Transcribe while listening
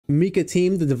Mika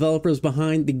Team, the developers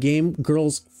behind the game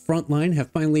Girls Frontline,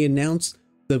 have finally announced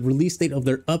the release date of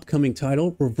their upcoming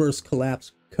title, Reverse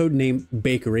Collapse, codename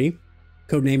Bakery.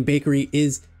 Codename Bakery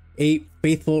is a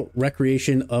faithful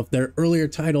recreation of their earlier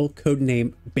title,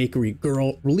 codename Bakery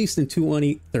Girl, released in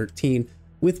 2013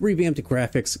 with revamped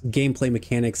graphics, gameplay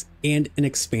mechanics, and an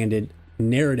expanded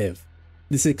narrative.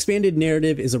 This expanded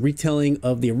narrative is a retelling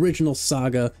of the original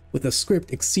saga with a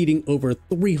script exceeding over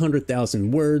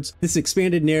 300,000 words. This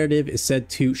expanded narrative is said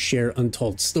to share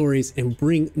untold stories and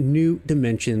bring new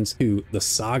dimensions to the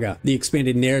saga. The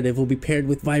expanded narrative will be paired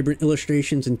with vibrant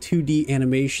illustrations and 2D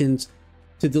animations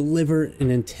to deliver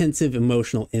an intensive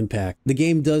emotional impact. The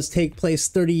game does take place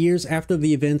 30 years after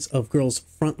the events of Girls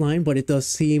Frontline, but it does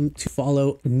seem to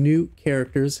follow new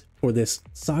characters for this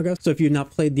saga. So if you've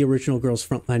not played the original Girls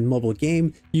Frontline mobile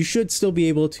game, you should still be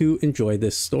able to enjoy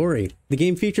this story. The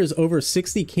game features over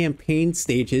 60 campaign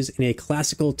stages in a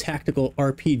classical tactical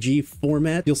RPG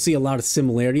format. You'll see a lot of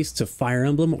similarities to Fire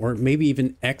Emblem or maybe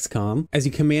even XCOM, as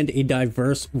you command a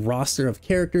diverse roster of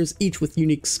characters, each with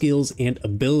unique skills and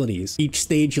abilities. Each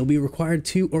stage you'll be required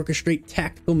to orchestrate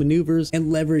tactical maneuvers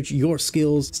and leverage your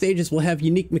skills. Stages will have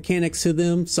unique mechanics to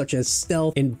them, such as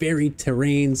stealth and varied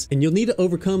terrains, and you'll need to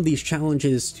overcome these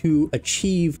challenges to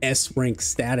achieve S rank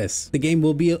status. The game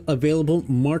will be available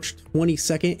March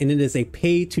 22nd, and it is a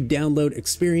pay to download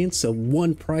experience, so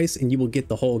one price and you will get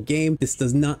the whole game. This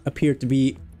does not appear to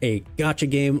be a gacha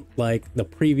game like the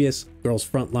previous Girls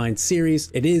Frontline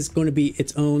series. It is going to be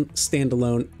its own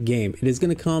standalone game. It is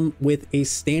going to come with a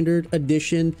standard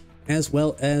edition as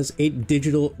well as a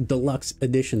digital deluxe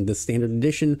edition. The standard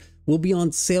edition will be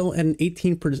on sale at an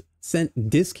 18%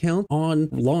 discount on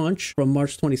launch from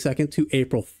March 22nd to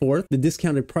April 4th. The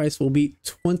discounted price will be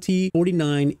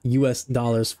 $20.49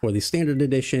 US for the standard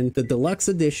edition. The deluxe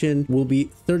edition will be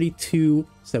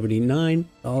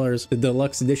 $32.79. The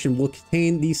deluxe edition will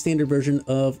contain the standard version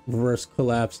of Reverse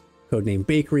Collapse, codename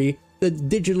Bakery, the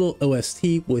digital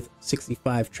OST with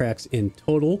 65 tracks in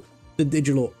total, the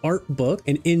digital art book,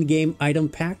 an in-game item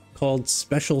pack called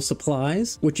Special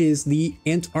Supplies, which is the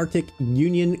Antarctic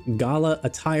Union Gala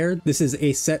attire. This is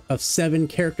a set of 7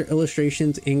 character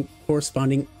illustrations and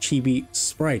corresponding chibi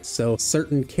sprites. So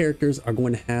certain characters are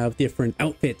going to have different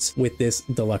outfits with this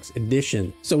deluxe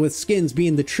edition. So with skins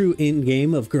being the true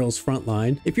in-game of Girls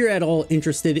Frontline, if you're at all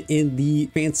interested in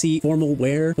the fancy formal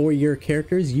wear for your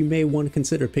characters, you may want to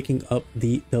consider picking up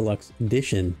the deluxe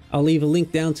edition. I'll leave a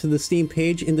link down to the Steam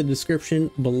page in the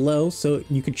description below so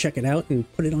you can check it out and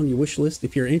put it on your wish list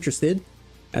if you're interested.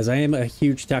 As I am a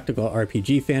huge tactical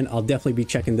RPG fan, I'll definitely be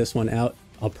checking this one out.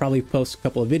 I'll probably post a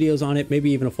couple of videos on it,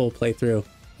 maybe even a full playthrough.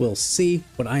 We'll see,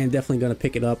 but I am definitely going to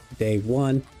pick it up day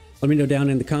one. Let me know down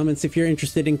in the comments if you're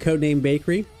interested in codename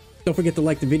Bakery. Don't forget to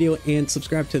like the video and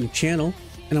subscribe to the channel,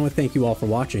 and I want to thank you all for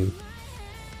watching.